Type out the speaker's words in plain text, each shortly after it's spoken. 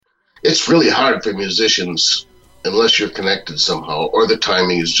it's really hard for musicians unless you're connected somehow, or the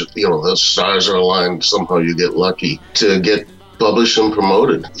timing is just, the stars are aligned, somehow you get lucky to get published and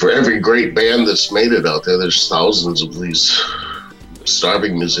promoted. For every great band that's made it out there, there's thousands of these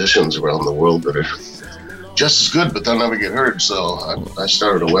starving musicians around the world that are just as good, but they'll never get heard. So I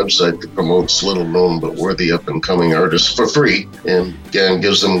started a website that promotes little known but worthy up and coming artists for free, and again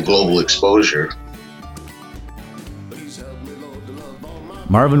gives them global exposure.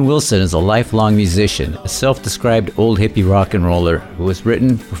 Marvin Wilson is a lifelong musician, a self-described old hippie rock and roller who has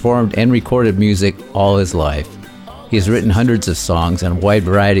written, performed, and recorded music all his life. He has written hundreds of songs in a wide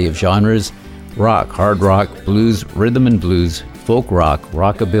variety of genres: rock, hard rock, blues, rhythm and blues, folk rock,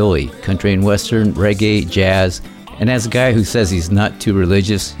 rockabilly, country and western, reggae, jazz, and as a guy who says he's not too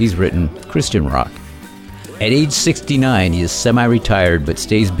religious, he's written Christian rock. At age 69, he is semi-retired but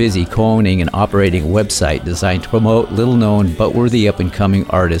stays busy co-owning and operating a website designed to promote little-known but worthy up-and-coming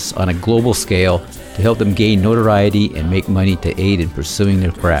artists on a global scale to help them gain notoriety and make money to aid in pursuing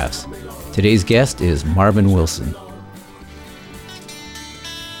their crafts. Today's guest is Marvin Wilson.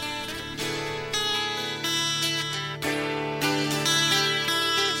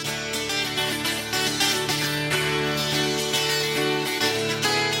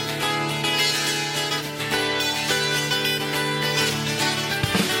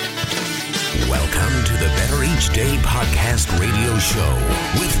 Welcome to the Better Each Day podcast radio show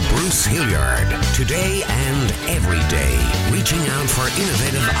with Bruce Hilliard. Today and every day, reaching out for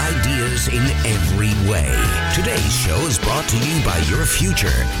innovative ideas in every way. Today's show is brought to you by your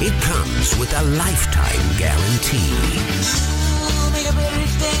future. It comes with a lifetime guarantee. Make a better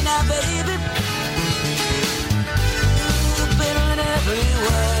each day now, baby. Better in every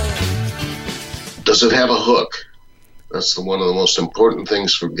way. Does it have a hook? That's one of the most important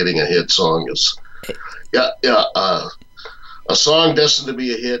things for getting a hit song is, a song destined to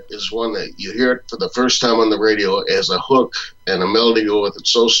be a hit is one that you hear it for the first time on the radio as a hook and a melody go with it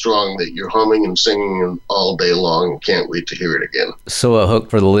so strong that you're humming and singing all day long and can't wait to hear it again. So a hook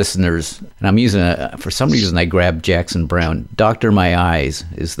for the listeners, and I'm using for some reason I grabbed Jackson Browne. Doctor My Eyes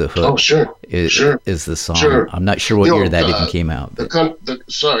is the hook. Oh, sure. Is the song. Sure. I'm not sure what year that even came out.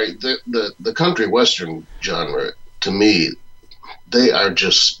 The country western genre, to me, they are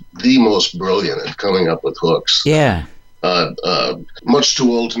just the most brilliant at coming up with hooks. Yeah. Much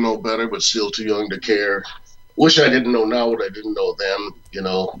too old to know better, but still too young to care. Wish I didn't know now what I didn't know then.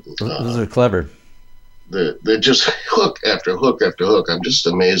 Those are clever. They're just hook after hook after hook. I'm just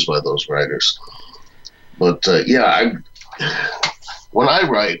amazed by those writers. But when I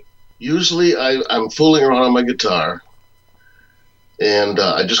write, usually I'm fooling around on my guitar, and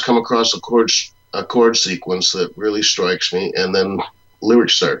I just come across a chord sequence that really strikes me, and then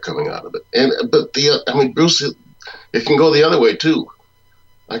lyrics start coming out of it. Bruce, it can go the other way too.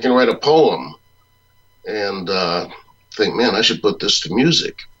 I can write a poem and think, man, I should put this to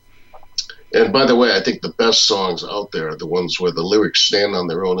music. And by the way, I think the best songs out there are the ones where the lyrics stand on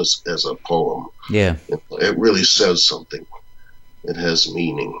their own as a poem. Yeah. It really says something. It has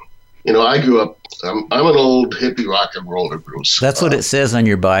meaning. I grew up, I'm an old hippie rock and roller, Bruce. That's what it says on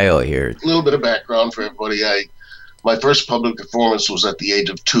your bio here. A little bit of background for everybody. My first public performance was at the age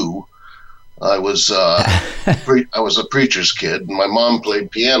of 2. I was I was a preacher's kid, and my mom played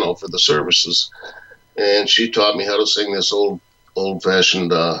piano for the services, and she taught me how to sing this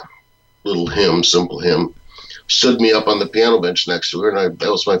old-fashioned little hymn, simple hymn. Stood me up on the piano bench next to her, and that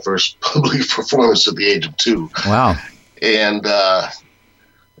was my first public performance at the age of 2. Wow. And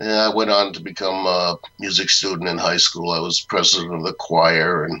I went on to become a music student in high school. I was president of the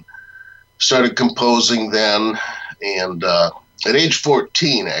choir and started composing then. And at age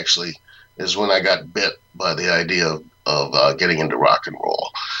 14, actually, is when I got bit by the idea of getting into rock and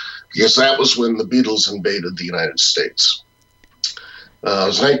roll. Because that was when the Beatles invaded the United States. It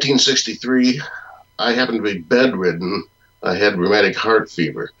was 1963. I happened to be bedridden. I had rheumatic heart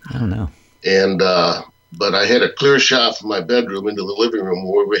fever. Oh, no. And but I had a clear shot from my bedroom into the living room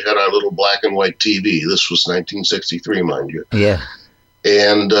where we had our little black and white TV. This was 1963, mind you. Yeah.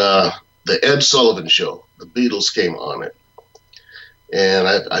 And the Ed Sullivan Show, the Beatles came on it. And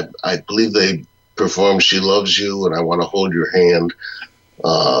I believe they performed She Loves You and I Want to Hold Your Hand.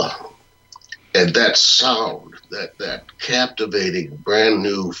 And that sound, that captivating, brand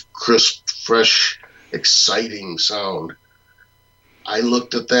new, crisp, fresh, exciting sound. I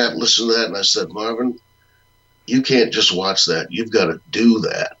looked at that, listened to that, and I said, Marvin, you can't just watch that. You've got to do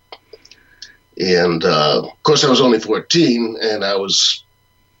that. And, of course, I was only 14, and I was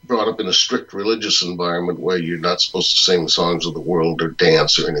brought up in a strict religious environment where you're not supposed to sing songs of the world or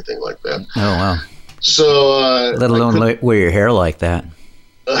dance or anything like that. Oh, wow. So, let alone wear your hair like that.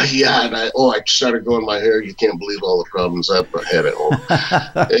 Yeah, and I started growing my hair. You can't believe all the problems I've had at home.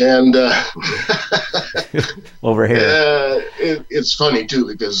 And over here, it's funny too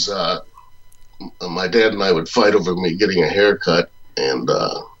because my dad and I would fight over me getting a haircut, and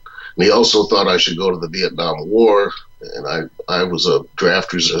he also thought I should go to the Vietnam War, and I was a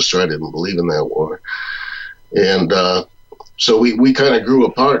draft resistor. I didn't believe in that war, and so we kind of grew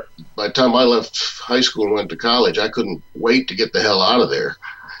apart. By the time I left high school and went to college, I couldn't wait to get the hell out of there.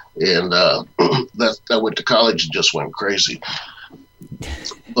 And I went to college and just went crazy.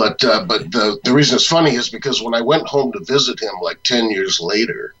 But the reason it's funny is because when I went home to visit him like 10 years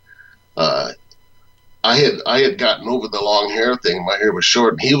later, I had gotten over the long hair thing. My hair was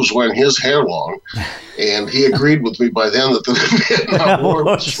short, and he was wearing his hair long, and he agreed with me by then that the Vietnam War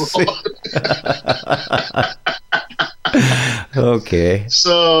was wrong. Okay.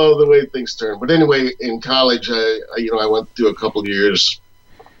 So the way things turned. But anyway, in college, I went through a couple of years,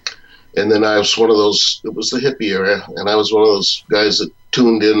 and then I was one of those. It was the hippie era, and I was one of those guys that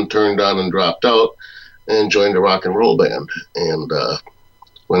tuned in, turned on, and dropped out, and joined a rock and roll band, and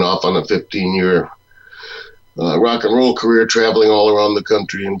went off on a 15-year rock and roll career, traveling all around the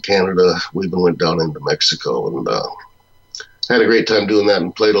country in Canada. We even went down into Mexico, and had a great time doing that,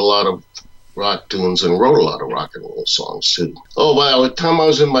 and played a lot of rock tunes and wrote a lot of rock and roll songs too. Oh wow, by the time I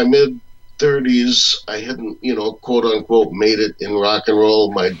was in my mid-30s, I hadn't, quote unquote, made it in rock and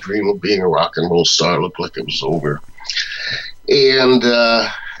roll. My dream of being a rock and roll star looked like it was over. And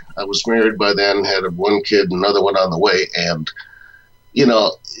I was married by then, had one kid, another one on the way. And,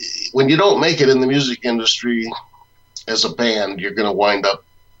 when you don't make it in the music industry as a band, you're going to wind up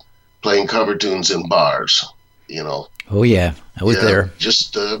playing cover tunes in bars, Oh, yeah. I was there.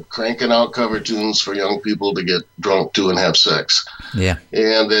 Just cranking out cover tunes for young people to get drunk to and have sex. Yeah.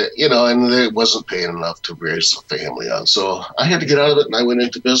 And, and it wasn't paying enough to raise a family on. So I had to get out of it, and I went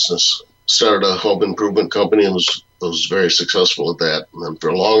into business. Started a home improvement company and was very successful at that. And then for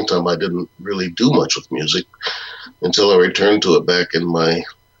a long time, I didn't really do much with music until I returned to it back in my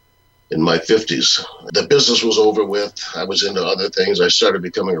 50s. The business was over with. I was into other things. I started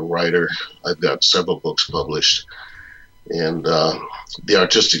becoming a writer. I've got several books published. And the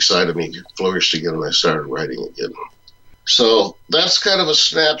artistic side of me flourished again, and I started writing again. So that's kind of a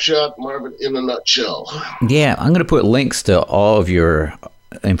snapshot, Marvin, in a nutshell. Yeah, I'm going to put links to all of your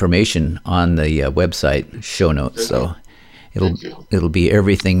information on the website show notes. So it'll be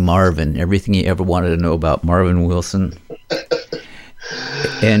everything Marvin, everything you ever wanted to know about Marvin Wilson.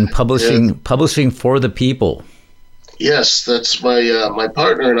 And publishing for the people. Yes, that's my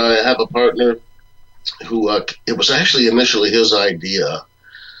partner, and I have a partner who it was actually initially his idea.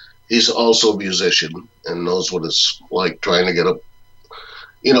 He's also a musician and knows what it's like trying to get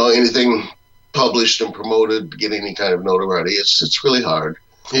anything published and promoted, get any kind of notoriety. It's really hard.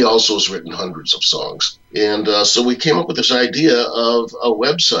 He also has written hundreds of songs. And so we came up with this idea of a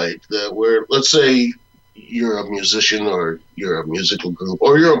website where, let's say, you're a musician or you're a musical group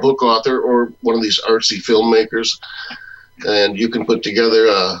or you're a book author or one of these artsy filmmakers, and you can put together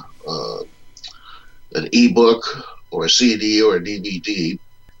an ebook or a CD or a DVD,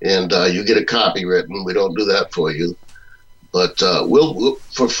 and you get a copy written. We don't do that for you, but we'll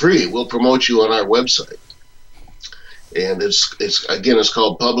for free, we'll promote you on our website. And it's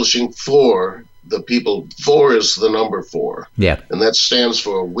called Publishing for the People. 4 is the number 4. Yeah. And that stands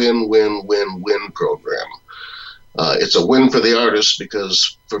for a win-win-win-win program. It's a win for the artists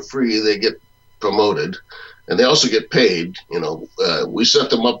because for free they get promoted, and they also get paid. We set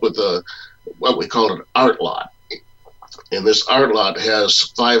them up with what we call an art lot. And this art lot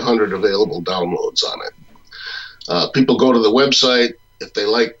has 500 available downloads on it. People go to the website. If they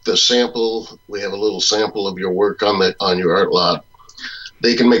like the sample, we have a little sample of your work on your art lot.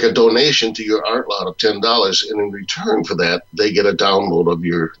 They can make a donation to your art lot of $10, and in return for that, they get a download of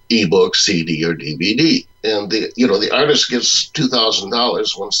your ebook, CD, or DVD. And the artist gets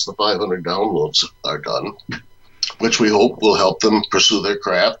 $2,000 once the 500 downloads are done, which we hope will help them pursue their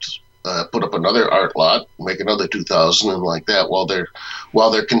craft, put up another art lot, make another $2,000, and like that while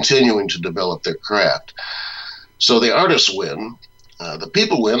they're continuing to develop their craft. So the artists win. The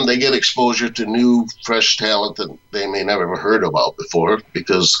people win. They get exposure to new, fresh talent that they may never have heard about before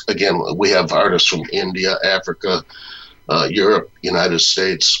because, again, we have artists from India, Africa, Europe, United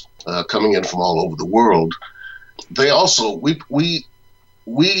States, coming in from all over the world. They also, we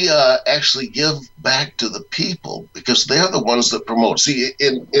actually give back to the people because they're the ones that promote. See,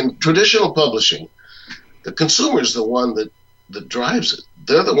 in traditional publishing, the consumer is the one that drives it.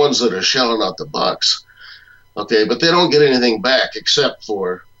 They're the ones that are shelling out the bucks. Okay, but they don't get anything back except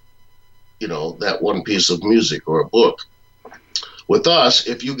for, that one piece of music or a book. With us,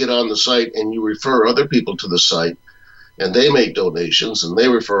 if you get on the site and you refer other people to the site, and they make donations and they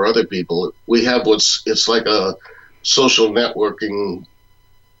refer other people, we have it's like a social networking,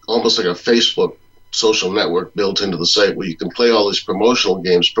 almost like a Facebook social network built into the site where you can play all these promotional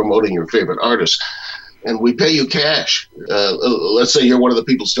games promoting your favorite artists. And we pay you cash. Let's say you're one of the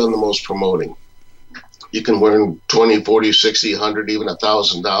people who's done the most promoting. You can earn $20, $40, $60, $100, even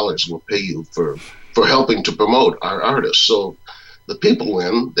 $1,000. We'll pay you for helping to promote our artists. So the people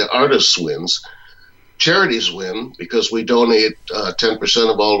win, the artists wins, charities win because we donate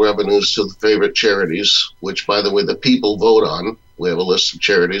 10% of all revenues to the favorite charities, which, by the way, the people vote on. We have a list of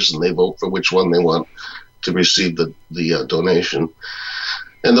charities, and they vote for which one they want to receive the donation.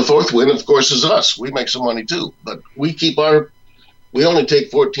 And the fourth win, of course, is us. We make some money too, but we only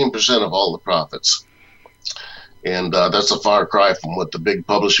take 14% of all the profits. And that's a far cry from what the big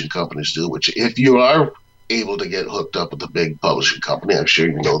publishing companies do, which if you are able to get hooked up with a big publishing company, I'm sure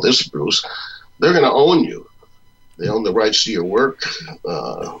you know this, Bruce, they're going to own you. They own the rights to your work.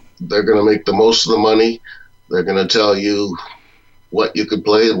 They're going to make the most of the money. They're going to tell you what you could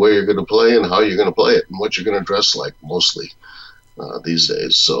play and where you're going to play and how you're going to play it and what you're going to dress like mostly these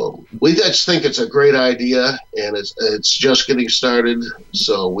days. So we just think it's a great idea, and it's just getting started.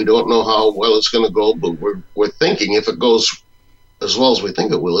 So we don't know how well it's going to go, but we're thinking if it goes as well as we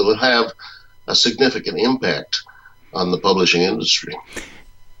think it will, it'll have a significant impact on the publishing industry.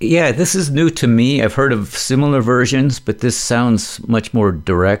 Yeah, this is new to me. I've heard of similar versions, but this sounds much more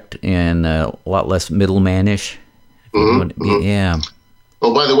direct and a lot less middlemanish. Mm-hmm. Yeah.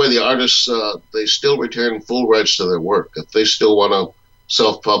 Oh, by the way, the artists, they still retain full rights to their work. If they still want to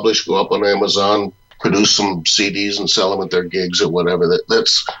self-publish, go up on Amazon, produce some CDs and sell them at their gigs or whatever,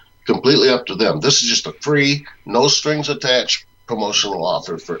 that's completely up to them. This is just a free, no strings attached promotional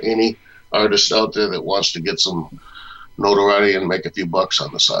offer for any artist out there that wants to get some notoriety and make a few bucks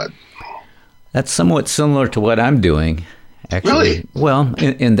on the side. That's somewhat similar to what I'm doing, actually. Really? Well,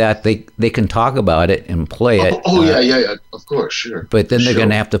 in that they can talk about it and play it. Yeah, of course, sure. But then they're going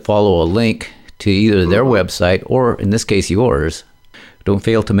to have to follow a link to either their website or, in this case, yours. Don't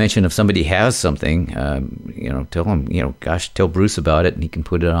fail to mention if somebody has something, tell them, tell Bruce about it, and he can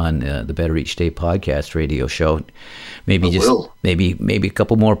put it on the Better Each Day podcast radio show. Maybe maybe a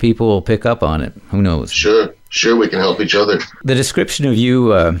couple more people will pick up on it. Who knows? Sure, we can help each other. The description of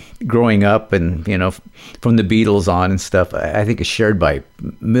you growing up and, from the Beatles on and stuff, I think is shared by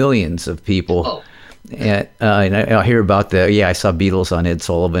millions of people. Oh. And I hear about I saw Beatles on Ed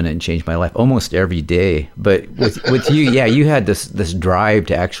Sullivan and changed my life almost every day. But with you, you had this drive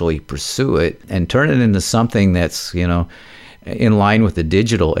to actually pursue it and turn it into something that's, in line with the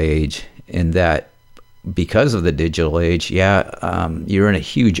digital age, in that because of the digital age, you're in a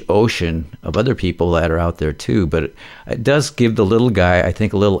huge ocean of other people that are out there too. But it does give the little guy, I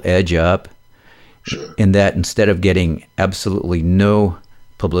think, a little edge up. Sure. In that instead of getting absolutely no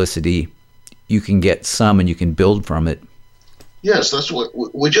publicity, you can get some and you can build from it. Yes, that's what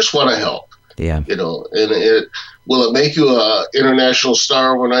we just want to help. Yeah. And will it make you an international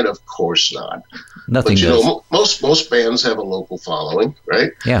star overnight? Of course not. Nothing but, does. Most bands have a local following,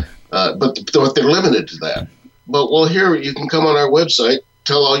 right? Yeah. But they're limited to that. But here you can come on our website,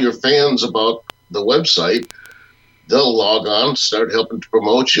 tell all your fans about the website. They'll log on, start helping to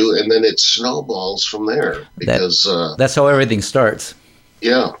promote you, and then it snowballs from there. Because that's how everything starts.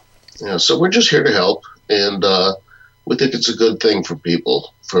 Yeah. So we're just here to help, and we think it's a good thing for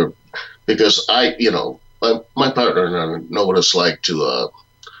people. Because my partner and I know what it's like to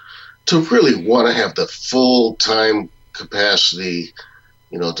really want to have the full time capacity,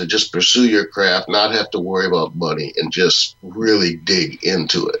 to just pursue your craft, not have to worry about money, and just really dig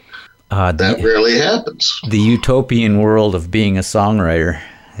into it. That rarely happens. The utopian world of being a songwriter.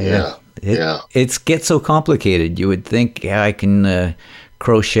 Yeah. It gets so complicated. You would think, I can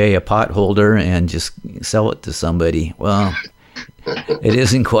crochet a pot holder and just sell it to somebody. Well, it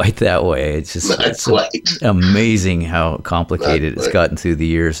isn't quite that way. It's just amazing how complicated it's gotten through the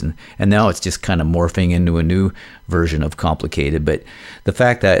years, and now it's just kind of morphing into a new version of complicated. But the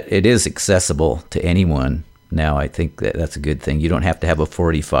fact that it is accessible to anyone now, I think that's a good thing. You don't have to have a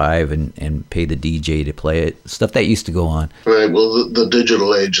 45 and pay the DJ to play it. Stuff that used to go on. Right. Well, the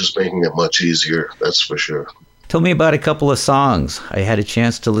digital age is making it much easier. That's for sure. Tell me about a couple of songs. I had a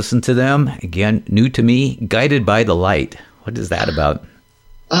chance to listen to them. Again, new to me, Guided by the Light. What is that about?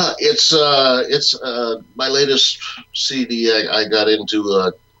 It's my latest CD. I got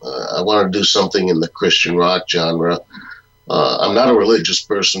into. I wanted to do something in the Christian rock genre. I'm not a religious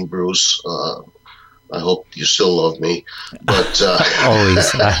person, Bruce. I hope you still love me, but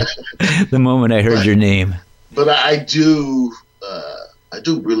always. The moment I heard your name. But I do I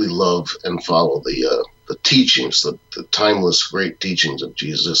do really love and follow the teachings, the timeless great teachings of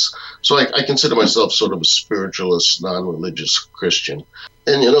Jesus. So I consider myself sort of a spiritualist, non-religious Christian.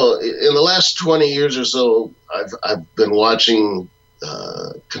 And, in the last 20 years or so, I've been watching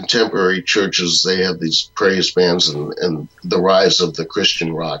contemporary churches. They have these praise bands and the rise of the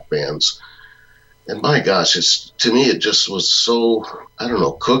Christian rock bands. And my gosh, to me, it just was so, I don't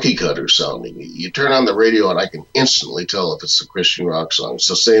know, cookie cutter sounding. You turn on the radio and I can instantly tell if it's a Christian rock song. It's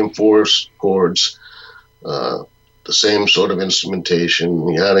the same four chords, the same sort of instrumentation,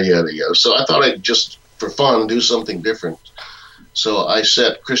 yada, yada, yada. So I thought I'd just, for fun, do something different. So I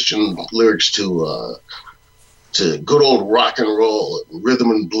set Christian lyrics to good old rock and roll, and rhythm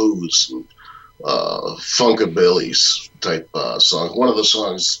and blues, and funkabillies type songs. One of the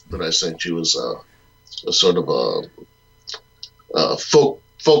songs that I sent you is a sort of a folk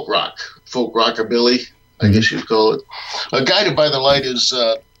rockabilly, I guess you'd call it. Guided by the Light is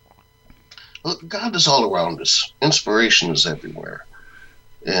look, God is all around us. Inspiration is everywhere,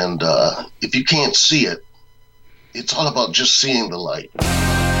 and if you can't see it, it's all about just seeing the light.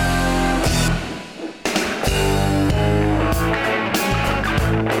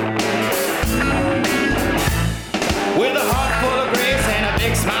 With a heart full of grace and a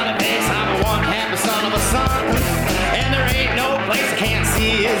big smiling face, I'm a one happy son of a son. And there ain't no place I can't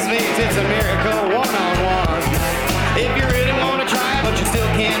see his face. It's a miracle one-on-one. If you really want to try but you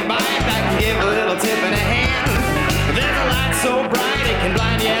still can't buy it, I can give a little tip in a hand. There's a light so bright it can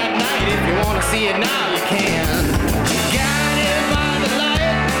blind you at night. If you want to see it now, you can. Guided by the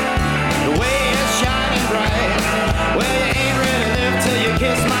light, the way it's shining bright. Well, you ain't really lived till you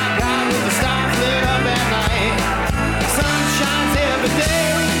kiss my God with the stars lit up at night. Sun shines every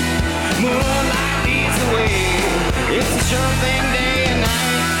day, moonlight leads the way. It's a sure thing day and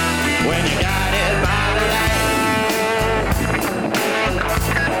night when you're guided by the light.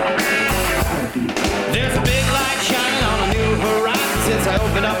 There's a big light shining on a new horizon since I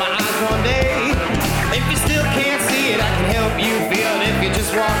opened up my eyes one day. If you still can't see it, I can help you feel it if you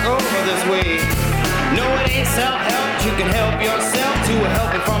just walk over this way. No, it ain't self-help, you can help yourself to a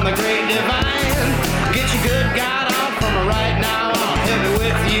helping from the great divine. Get your good God on from right now on, he'll be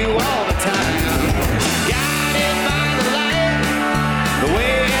with you all the time. Guided by the light, the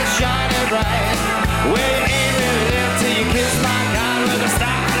way it's shining bright. Well, you ain't really lived till you kiss my God with the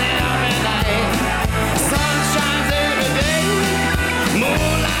stars lit up at night. Sun shines every day,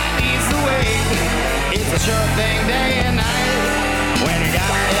 moonlight leads the way. It's a sure thing day and night when you're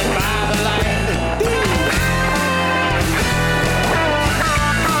guided by the light.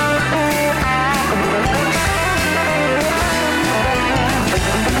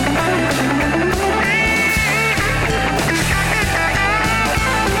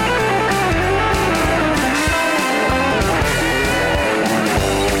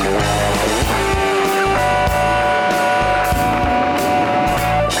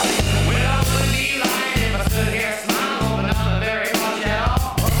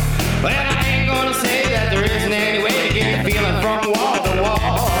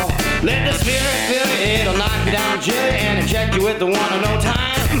 And inject you with the one and no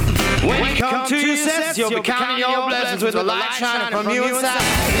time. When you come to your senses, you'll be counting your blessings with the light shining from you inside.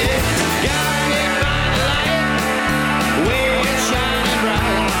 Guided by the light, the way it's shining bright.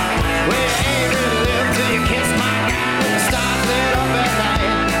 Well, you ain't really lived till you kiss my God with the stars lit up at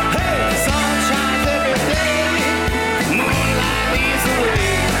night. Hey, the sun shines every day, moonlight leads the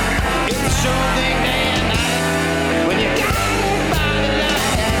way. It's a sure thing day and night when you're guided by the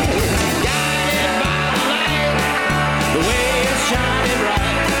light. The way it's shining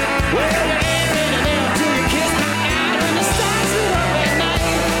bright. Well, you ain't really lived till you kiss my God when the stars lit up at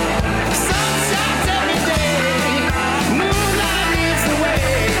night. The sun shines every day, moonlight leads the way.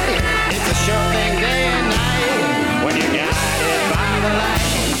 It's a sure thing day and night when you're guided by the light.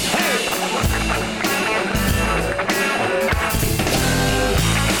 Hey!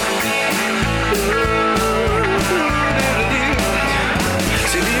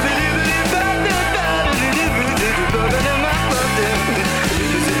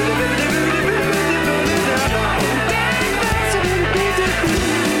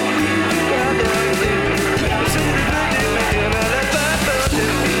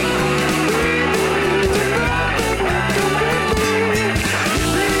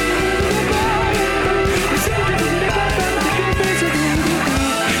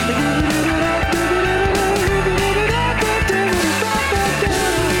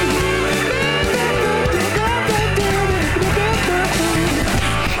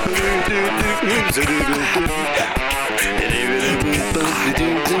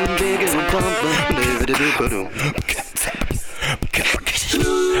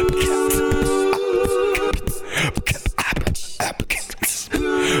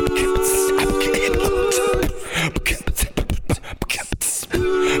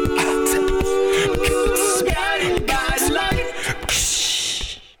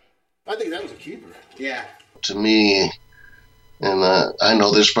 that was a keeper. Yeah. To me, and I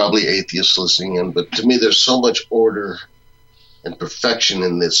know there's probably atheists listening in, but to me, there's so much order and perfection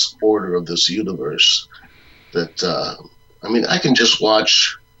in this order of this universe that, I can just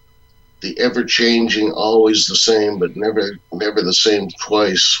watch the ever-changing, always the same, but never the same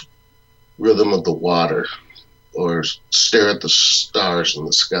twice, rhythm of the water, or stare at the stars in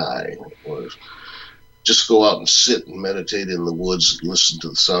the sky, or just go out and sit and meditate in the woods and listen to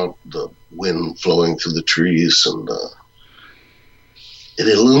the sound, the wind flowing through the trees, and it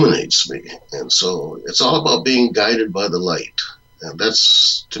illuminates me. And so it's all about being guided by the light. And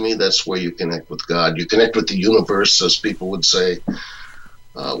that's, to me, that's where you connect with God. You connect with the universe, as people would say,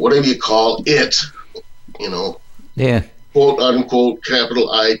 whatever you call it, Yeah. quote unquote,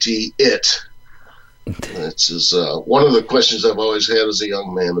 capital IT, it. It's one of the questions I've always had as a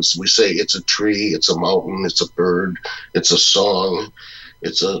young man is we say it's a tree, it's a mountain, it's a bird, it's a song,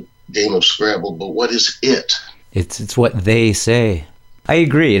 it's a game of Scrabble, but what is it? It's what they say. I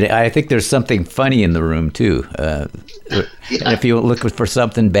agree. I think there's something funny in the room, too. And if you look for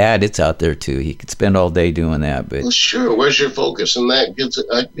something bad, it's out there, too. You could spend all day doing that. But well, sure, where's your focus? And that gets,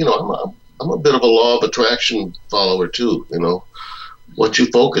 I'm a bit of a law of attraction follower, too, What you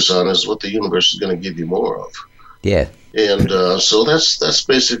focus on is what the universe is going to give you more of. Yeah. And so that's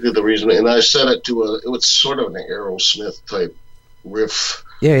basically the reason. And I set it to it was sort of an Aerosmith type riff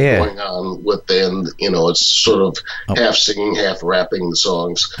going on with then, it's sort of half singing, half rapping the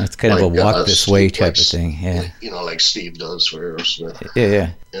songs. That's kind of a walk this way type of thing. Yeah. Like Steve does for Aerosmith.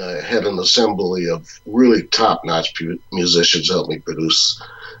 Yeah. I had an assembly of really top-notch musicians help me produce.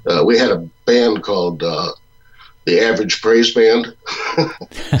 We had a band called the Average Praise Band,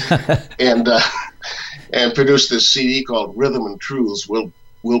 and produced this CD called Rhythm and Truths.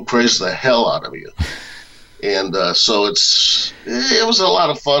 We'll praise the hell out of you. And so it was a lot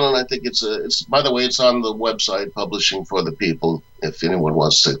of fun, and I think it's by the way, it's on the website, Publishing for the People. If anyone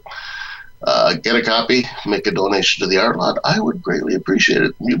wants to get a copy, make a donation to the Art Lot, I would greatly appreciate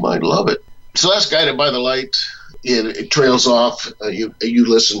it. You might love it. So that's Guided by the Light. It trails off. You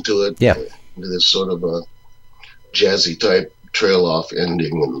listen to it. Yeah. This sort of a jazzy type trail off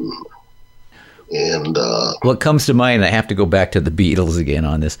ending, and what comes to mind, I have to go back to the Beatles again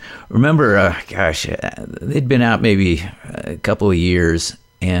on this. Remember, they'd been out maybe a couple of years,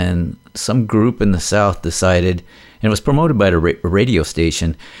 and some group in the South decided, and it was promoted by a radio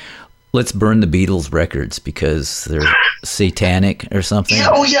station, let's burn the Beatles records because they're satanic or something. Yeah,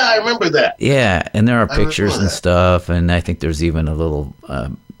 oh yeah, I remember that. Yeah, and there are pictures and stuff, and I think there's even a little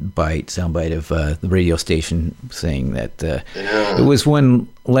soundbite of the radio station saying that it was when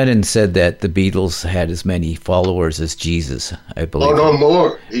Lennon said that the Beatles had as many followers as Jesus, I believe. Oh, no,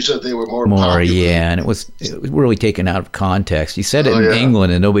 more. He said they were more popular. Yeah, and it was really taken out of context. He said it in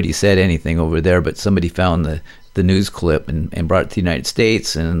England, and nobody said anything over there, but somebody found the news clip and brought it to the United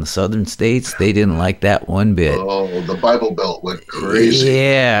States, and in the southern states, they didn't like that one bit. Oh, the Bible Belt went crazy.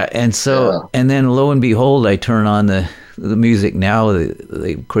 Yeah, and so, and then lo and behold, I turn on the music now,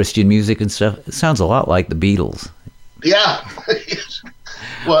 the Christian music and stuff. It sounds a lot like the Beatles. Yeah.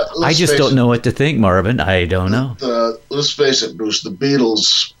 Well, I just don't know what to think, Marvin. I don't know. Let's face it, Bruce, the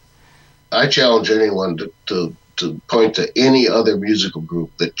Beatles, I challenge anyone to point to any other musical group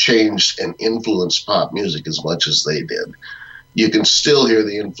that changed and influenced pop music as much as they did. You can still hear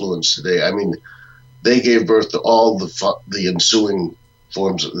the influence today. I mean, they gave birth to all the ensuing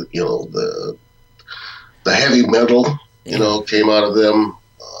forms of, the heavy metal, came out of them.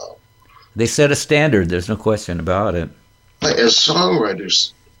 They set a standard. There's no question about it. As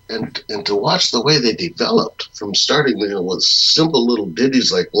songwriters, and to watch the way they developed from starting, with simple little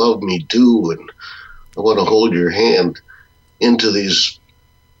ditties like "Love Me Do" and "I Want to Hold Your Hand," into these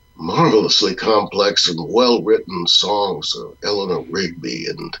marvelously complex and well-written songs of Eleanor Rigby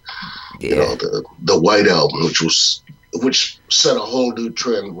and the White Album, which set a whole new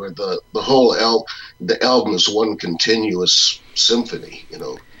trend where the whole album is one continuous symphony.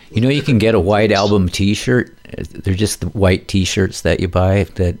 You can get a White Album T-shirt. They're just the white T-shirts that you buy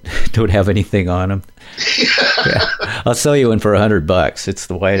that don't have anything on them. Yeah. I'll sell you one for $100. It's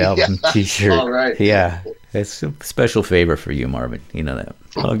the White Album T-shirt. All right. Yeah, it's a special favor for you, Marvin. You know that.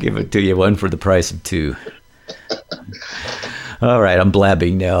 I'll give it to you, one for the price of two. All right, I'm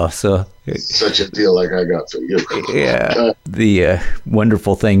blabbing now. So such a deal like I got for you. Yeah, the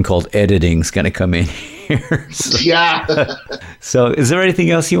wonderful thing called editing is going to come in here. So, yeah. So, is there anything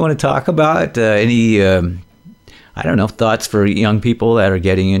else you want to talk about? Any, thoughts for young people that are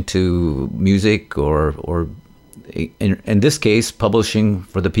getting into music or in this case, publishing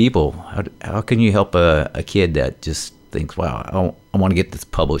for the people? How can you help a kid that just thinks, wow, I want to get this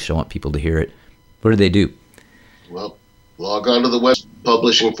published. I want people to hear it. What do they do? Well, log on to the website,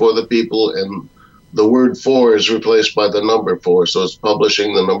 Publishing for the People, and the word 4 is replaced by the number 4. So it's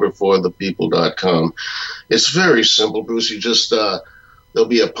publishing4thepeople.com. It's very simple, Bruce. You just, there'll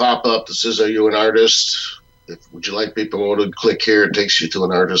be a pop-up that says, are you an artist? Would you like to be promoted? Click here. It takes you to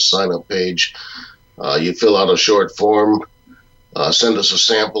an artist sign-up page. You fill out a short form. Send us a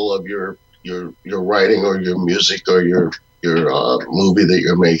sample of your writing or your music or your movie that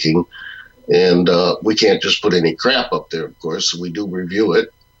you're making. And we can't just put any crap up there, of course. We do review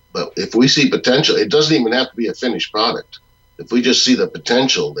it. But if we see potential, it doesn't even have to be a finished product. If we just see the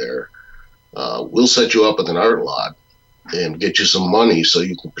potential there, we'll set you up with an art lot and get you some money so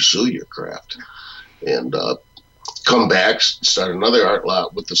you can pursue your craft. And come back, start another art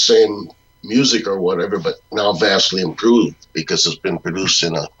lot with the same music or whatever, but now vastly improved because it's been produced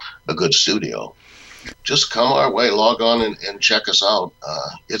in a good studio. Just come our way, log on and check us out.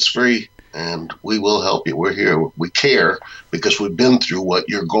 It's free, and we will help you. We're here. We care because we've been through what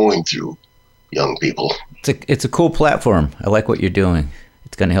you're going through, young people. It's a cool platform. I like what you're doing.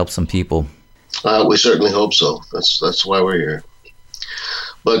 It's going to help some people. We certainly hope so. That's why we're here.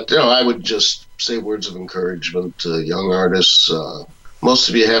 But I would just say words of encouragement to young artists. Most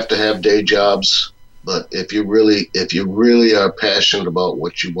of you have to have day jobs, but if you really are passionate about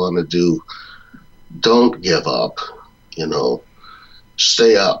what you want to do, don't give up.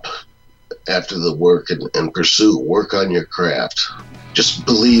 Stay up after the work and pursue. Work on your craft. Just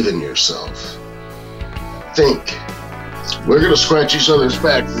believe in yourself. Think. We're going to scratch each other's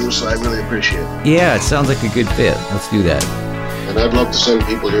back, Bruce. I really appreciate it. Yeah, it sounds like a good fit. Let's do that. And I'd love to send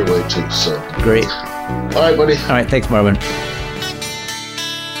people your way, too. So great. All right, buddy. All right, thanks, Marvin.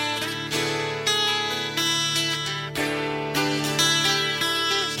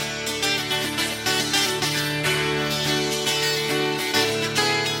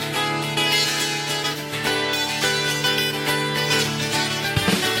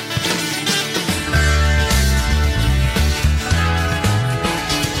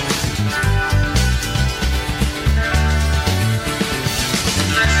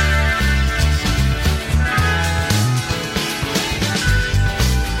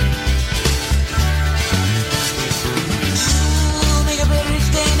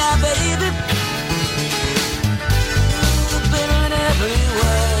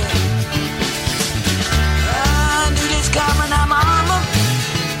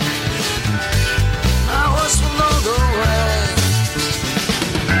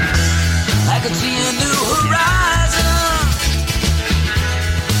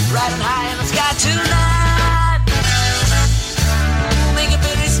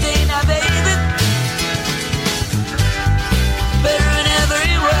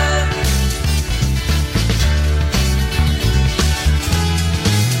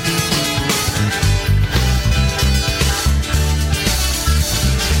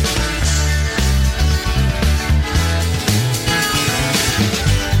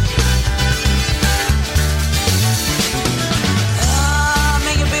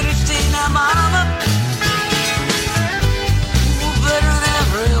 Mama.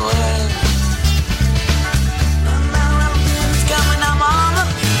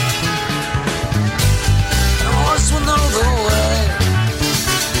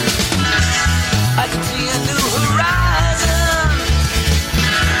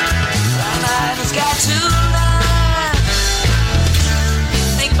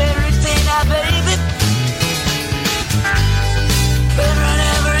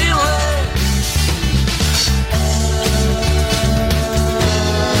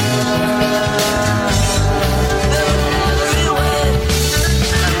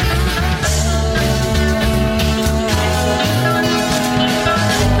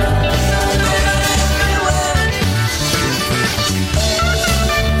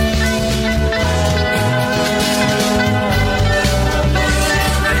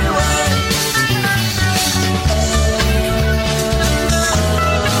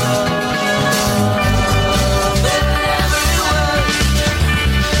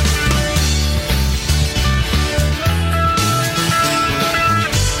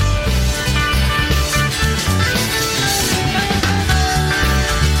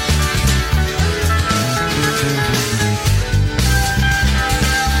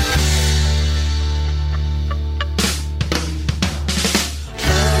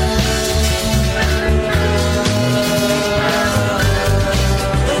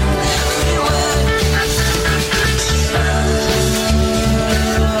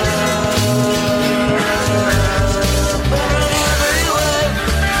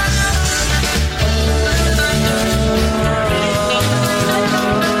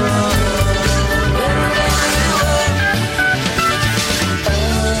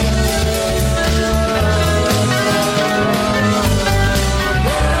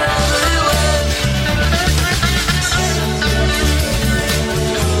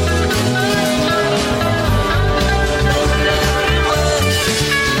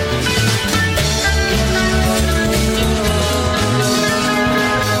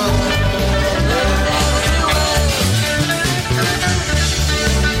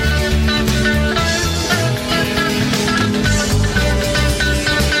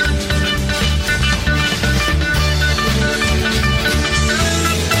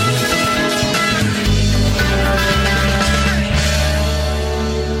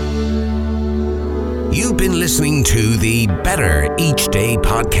 been listening to the Better Each Day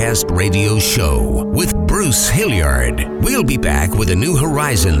podcast radio show with Bruce Hilliard. We'll be back with a new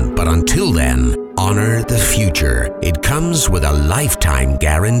horizon, but until then, honor the future. It comes with a lifetime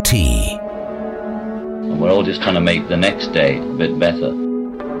guarantee. And we're all just trying to make the next day a bit better.